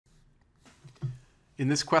In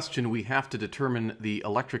this question, we have to determine the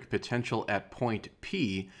electric potential at point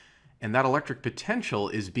P, and that electric potential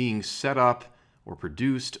is being set up or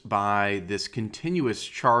produced by this continuous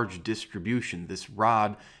charge distribution. This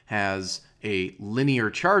rod has a linear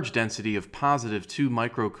charge density of positive 2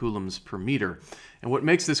 microcoulombs per meter. And what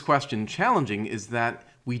makes this question challenging is that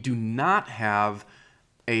we do not have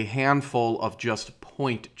a handful of just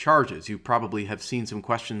point charges. You probably have seen some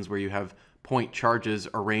questions where you have point charges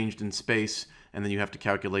arranged in space, and then you have to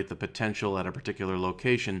calculate the potential at a particular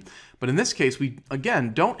location. But in this case, we,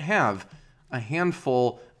 again, don't have a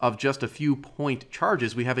handful of just a few point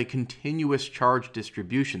charges. We have a continuous charge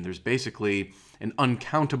distribution. There's basically an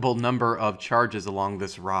uncountable number of charges along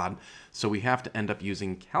this rod, so we have to end up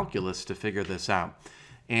using calculus to figure this out.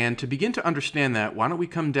 And to begin to understand that, why don't we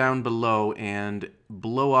come down below and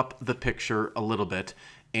blow up the picture a little bit.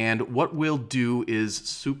 And what we'll do is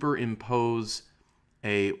superimpose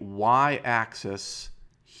a y-axis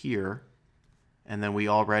here, and then we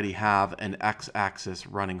already have an x-axis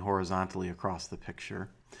running horizontally across the picture.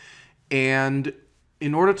 And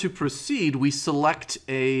in order to proceed, we select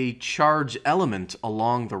a charge element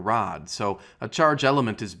along the rod. So a charge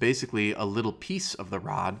element is basically a little piece of the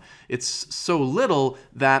rod. It's so little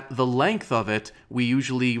that the length of it we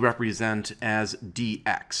usually represent as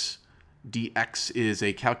dx. dx is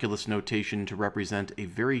a calculus notation to represent a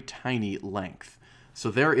very tiny length. So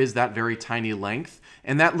there is that very tiny length,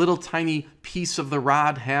 and that little tiny piece of the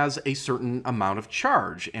rod has a certain amount of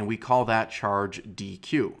charge, and we call that charge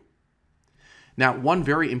dq. Now, one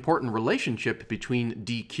very important relationship between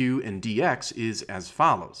dq and dx is as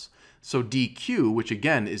follows. So dq, which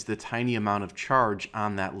again is the tiny amount of charge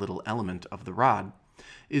on that little element of the rod,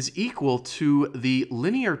 is equal to the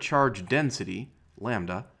linear charge density,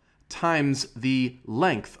 lambda, times the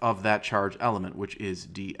length of that charge element, which is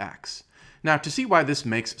dx. Now, to see why this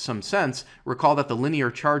makes some sense, recall that the linear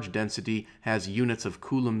charge density has units of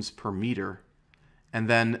coulombs per meter, and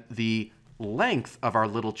then the length of our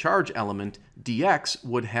little charge element, dx,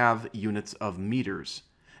 would have units of meters.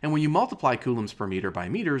 And when you multiply coulombs per meter by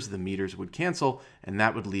meters, the meters would cancel, and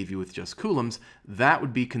that would leave you with just coulombs. That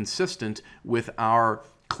would be consistent with our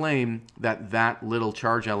claim that that little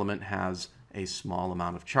charge element has a small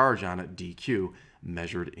amount of charge on it, dq,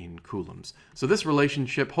 measured in coulombs. So this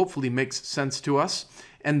relationship hopefully makes sense to us.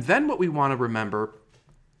 And then what we want to remember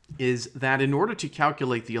is that in order to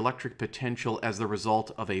calculate the electric potential as the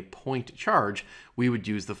result of a point charge, we would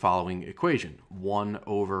use the following equation: 1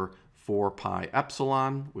 over 4 pi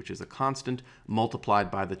epsilon, which is a constant,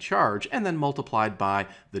 multiplied by the charge, and then multiplied by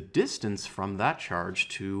the distance from that charge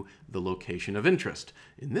to the location of interest.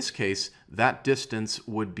 In this case, that distance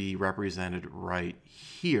would be represented right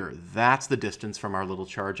here. That's the distance from our little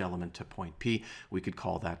charge element to point P. We could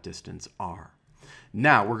call that distance r.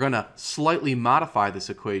 Now, we're going to slightly modify this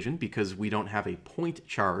equation because we don't have a point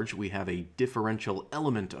charge. We have a differential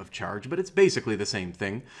element of charge, but it's basically the same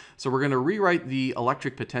thing. So we're going to rewrite the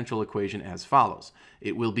electric potential equation as follows.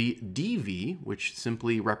 It will be dV, which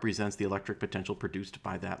simply represents the electric potential produced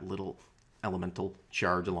by that little elemental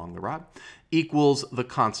charge along the rod, equals the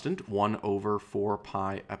constant, 1 over 4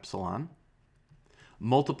 pi epsilon,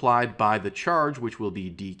 multiplied by the charge, which will be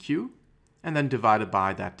dq, and then divided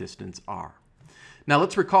by that distance r. Now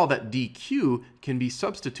let's recall that dq can be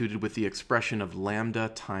substituted with the expression of lambda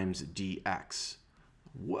times dx.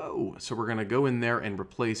 Whoa! So we're going to go in there and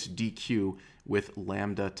replace dq with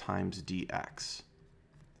lambda times dx.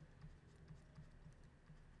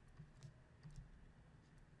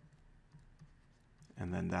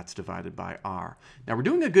 And then that's divided by r. Now we're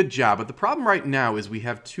doing a good job, but the problem right now is we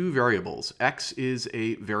have two variables. X is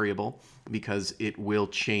a variable because it will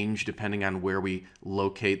change depending on where we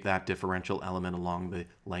locate that differential element along the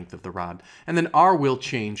length of the rod. And then r will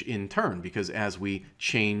change in turn because as we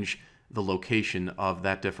change the location of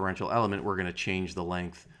that differential element, we're going to change the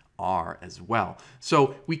length r as well.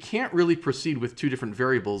 So we can't really proceed with two different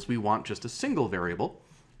variables. We want just a single variable.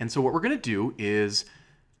 And so what we're going to do is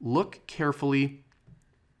look carefully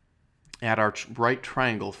at our right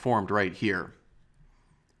triangle formed right here.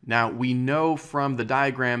 Now, we know from the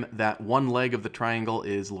diagram that one leg of the triangle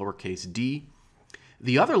is lowercase d.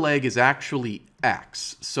 The other leg is actually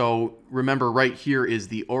x. So remember, right here is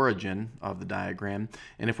the origin of the diagram.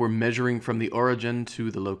 And if we're measuring from the origin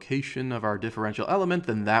to the location of our differential element,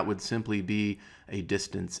 then that would simply be a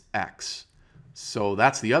distance x. So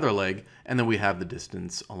that's the other leg, and then we have the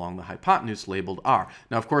distance along the hypotenuse labeled r.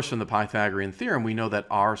 Now, of course, from the Pythagorean theorem, we know that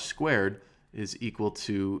r squared is equal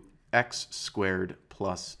to x squared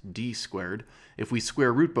plus d squared. If we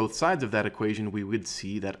square root both sides of that equation, we would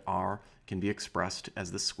see that r can be expressed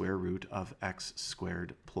as the square root of x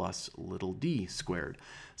squared plus little d squared.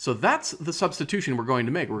 So that's the substitution we're going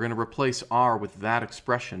to make. We're going to replace r with that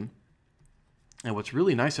expression. And what's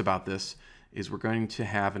really nice about this is we're going to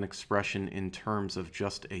have an expression in terms of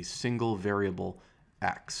just a single variable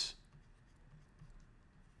x.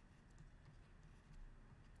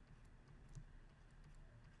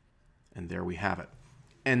 And there we have it.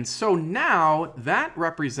 And so now that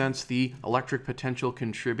represents the electric potential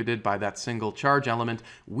contributed by that single charge element.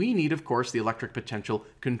 We need, of course, the electric potential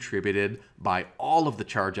contributed by all of the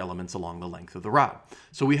charge elements along the length of the rod.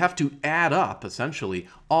 So we have to add up, essentially,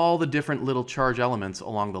 all the different little charge elements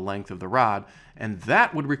along the length of the rod, and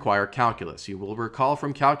that would require calculus. You will recall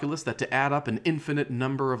from calculus that to add up an infinite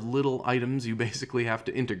number of little items, you basically have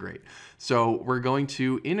to integrate. So we're going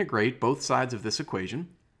to integrate both sides of this equation.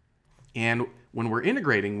 And when we're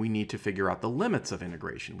integrating, we need to figure out the limits of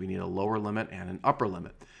integration. We need a lower limit and an upper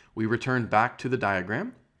limit. We return back to the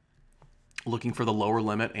diagram, looking for the lower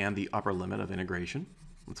limit and the upper limit of integration.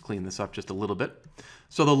 Let's clean this up just a little bit.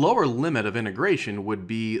 So the lower limit of integration would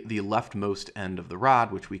be the leftmost end of the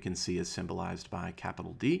rod, which we can see is symbolized by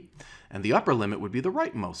capital D. And the upper limit would be the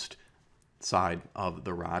rightmost side of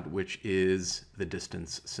the rod, which is the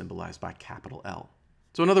distance symbolized by capital L.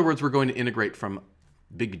 So in other words, we're going to integrate from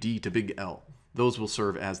big D to big L. Those will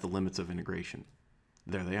serve as the limits of integration.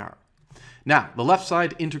 There they are. Now, the left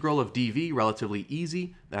side integral of dv, relatively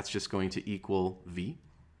easy. That's just going to equal v.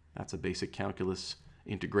 That's a basic calculus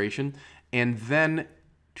integration. And then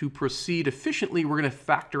to proceed efficiently, we're going to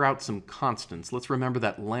factor out some constants. Let's remember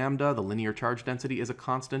that lambda, the linear charge density, is a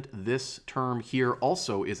constant. This term here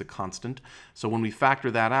also is a constant. So when we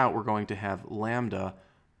factor that out, we're going to have lambda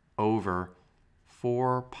over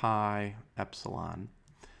 4 pi epsilon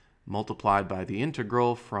multiplied by the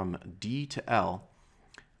integral from d to L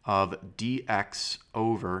of dx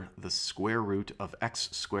over the square root of x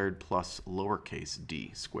squared plus lowercase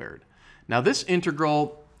d squared. Now this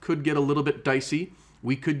integral could get a little bit dicey.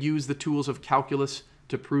 We could use the tools of calculus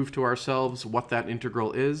to prove to ourselves what that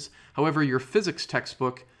integral is. However, your physics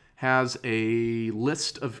textbook has a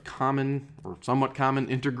list of common or somewhat common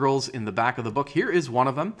integrals in the back of the book. Here is one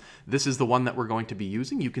of them. This is the one that we're going to be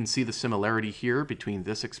using. You can see the similarity here between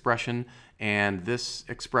this expression and this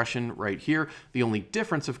expression right here. The only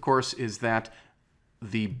difference, of course, is that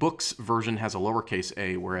the book's version has a lowercase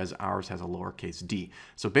a, whereas ours has a lowercase d.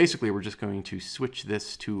 So basically, we're just going to switch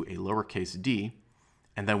this to a lowercase d,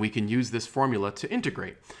 and then we can use this formula to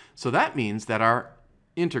integrate. So that means that our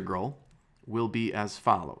integral will be as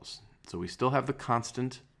follows. So we still have the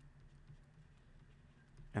constant,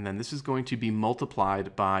 and then this is going to be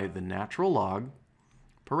multiplied by the natural log,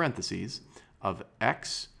 parentheses, of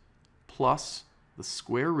x plus the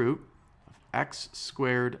square root of x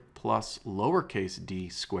squared plus lowercase d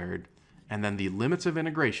squared, and then the limits of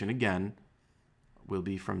integration, again, will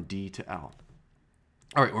be from d to L.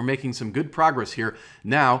 All right, we're making some good progress here.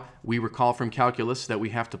 Now, we recall from calculus that we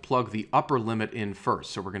have to plug the upper limit in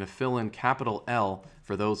first. So we're going to fill in capital L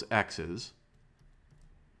for those x's.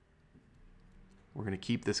 We're going to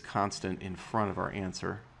keep this constant in front of our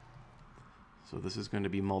answer. So this is going to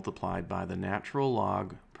be multiplied by the natural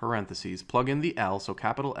log, parentheses, plug in the L, so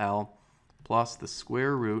capital L, plus the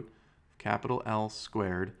square root of capital L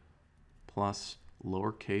squared plus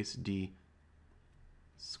lowercase d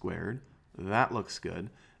squared. That looks good.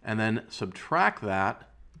 And then subtract that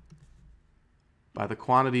by the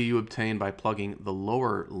quantity you obtain by plugging the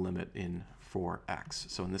lower limit in for x.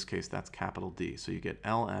 So in this case, that's capital D. So you get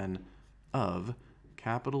ln of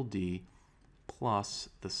capital D plus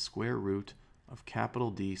the square root of capital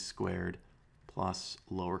D squared plus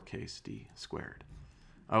lowercase d squared.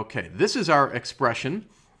 Okay, this is our expression,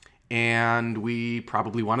 and we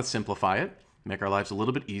probably want to simplify it, make our lives a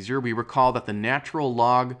little bit easier. We recall that the natural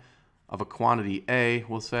log of a quantity A,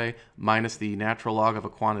 we'll say, minus the natural log of a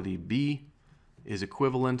quantity B is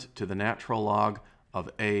equivalent to the natural log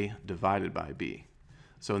of A divided by B.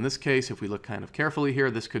 So in this case, if we look kind of carefully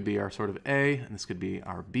here, this could be our sort of A, and this could be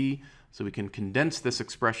our B. So we can condense this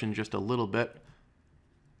expression just a little bit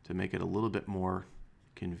to make it a little bit more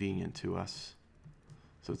convenient to us.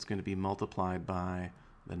 So it's going to be multiplied by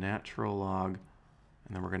the natural log,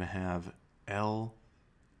 and then we're going to have L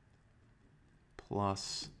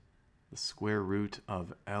plus the square root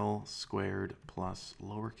of L squared plus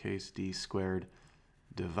lowercase d squared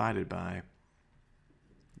divided by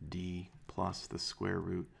D plus the square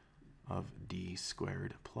root of D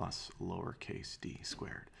squared plus lowercase d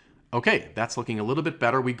squared. Okay, that's looking a little bit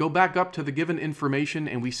better. We go back up to the given information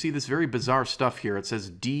and we see this very bizarre stuff here. It says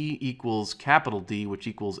D equals capital D, which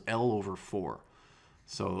equals L over 4.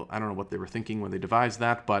 So I don't know what they were thinking when they devised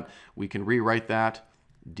that, but we can rewrite that.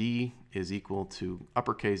 D is equal to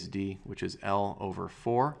uppercase D, which is L over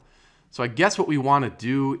 4. So I guess what we want to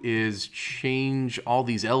do is change all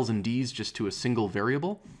these L's and D's just to a single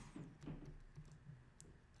variable.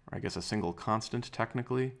 Or I guess a single constant,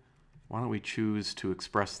 technically. Why don't we choose to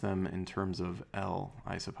express them in terms of L,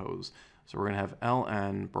 I suppose. So we're going to have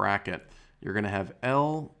ln bracket. You're going to have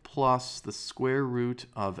L plus the square root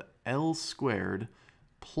of L squared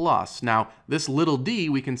plus, now this little d,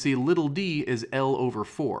 we can see little d is L over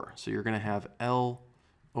 4. So you're going to have L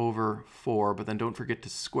over 4, but then don't forget to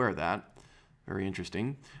square that. Very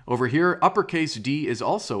interesting. Over here, uppercase D is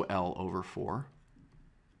also L over 4.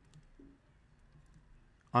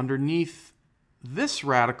 Underneath this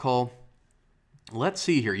radical, let's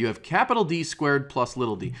see here. You have capital D squared plus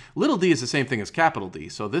little d. Little d is the same thing as capital D.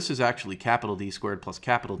 So this is actually capital D squared plus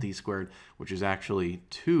capital D squared, which is actually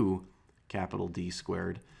 2 capital D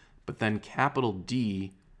squared. But then capital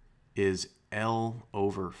D is L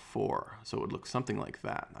over 4. So it would look something like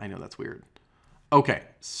that. I know that's weird. Okay,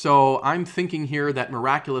 so I'm thinking here that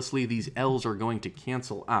miraculously these L's are going to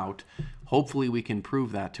cancel out. Hopefully we can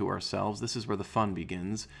prove that to ourselves. This is where the fun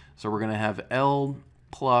begins. So we're going to have L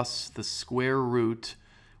plus the square root.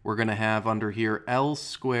 We're going to have under here L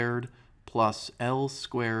squared plus L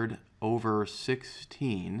squared over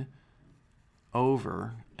 16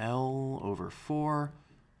 over L over 4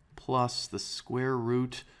 plus the square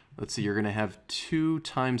root. Let's see, you're going to have 2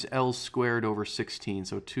 times L squared over 16.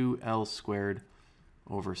 So 2L squared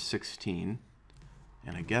over 16.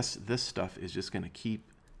 And I guess this stuff is just going to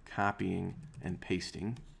keep copying and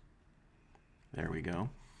pasting. There we go.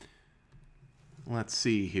 Let's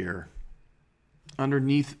see here.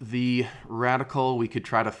 Underneath the radical, we could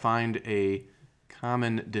try to find a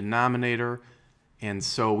common denominator. And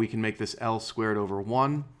so we can make this L squared over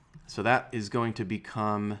 1. So that is going to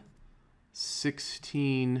become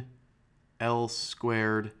 16L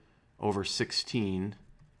squared over 16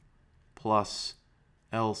 plus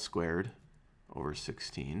L squared over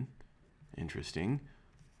 16. Interesting.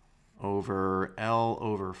 Over L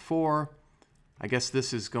over 4. I guess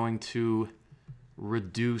this is going to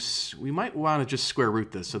reduce. We might want to just square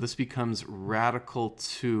root this. So this becomes radical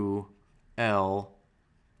 2L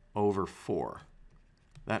over 4.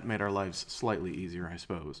 That made our lives slightly easier, I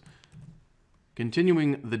suppose.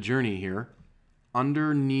 Continuing the journey here,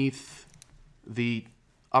 underneath the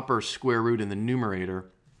upper square root in the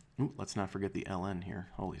numerator, let's not forget the ln here.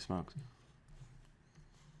 Holy smokes.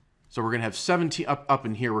 So we're going to have 17, up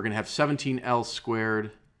in here, we're going to have 17L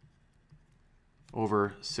squared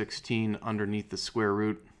over 16 underneath the square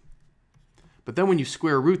root. But then when you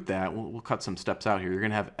square root that, we'll cut some steps out here. You're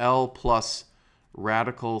going to have L plus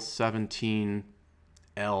radical 17L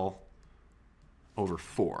over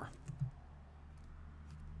 4.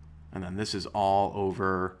 And then this is all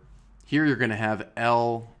over. Here you're going to have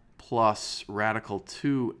L plus radical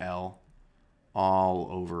 2L all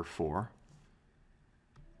over 4.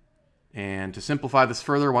 And to simplify this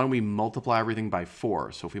further, why don't we multiply everything by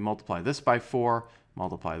 4? So if we multiply this by 4,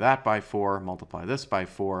 multiply that by 4, multiply this by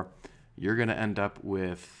 4, you're going to end up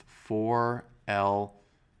with 4L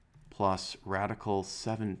plus radical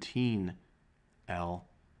 17L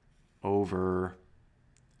over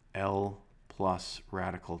L plus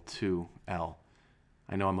radical 2L.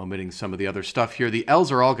 I know I'm omitting some of the other stuff here. The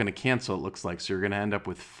L's are all going to cancel, it looks like. So you're going to end up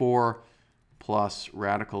with 4 plus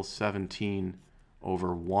radical 17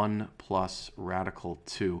 over 1 plus radical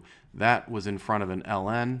 2. That was in front of an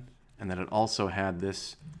ln, and then it also had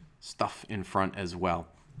this stuff in front as well.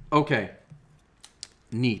 Okay,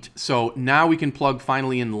 neat. So now we can plug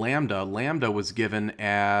finally in lambda. Lambda was given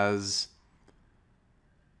as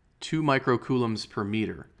 2 microcoulombs per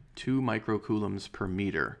meter. 2 microcoulombs per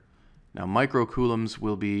meter. Now microcoulombs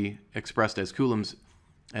will be expressed as coulombs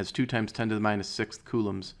as 2 times 10 to the minus 6th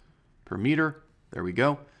coulombs per meter. There we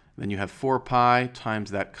go. Then you have 4 pi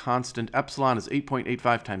times that constant epsilon is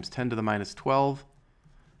 8.85 times 10 to the minus 12.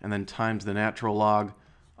 And then times the natural log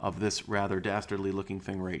of this rather dastardly looking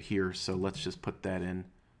thing right here. So let's just put that in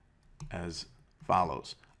as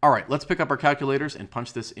follows. All right, let's pick up our calculators and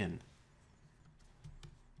punch this in.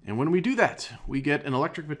 And when we do that, we get an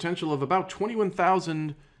electric potential of about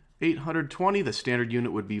 21,820. The standard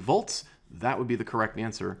unit would be volts. That would be the correct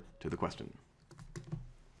answer to the question.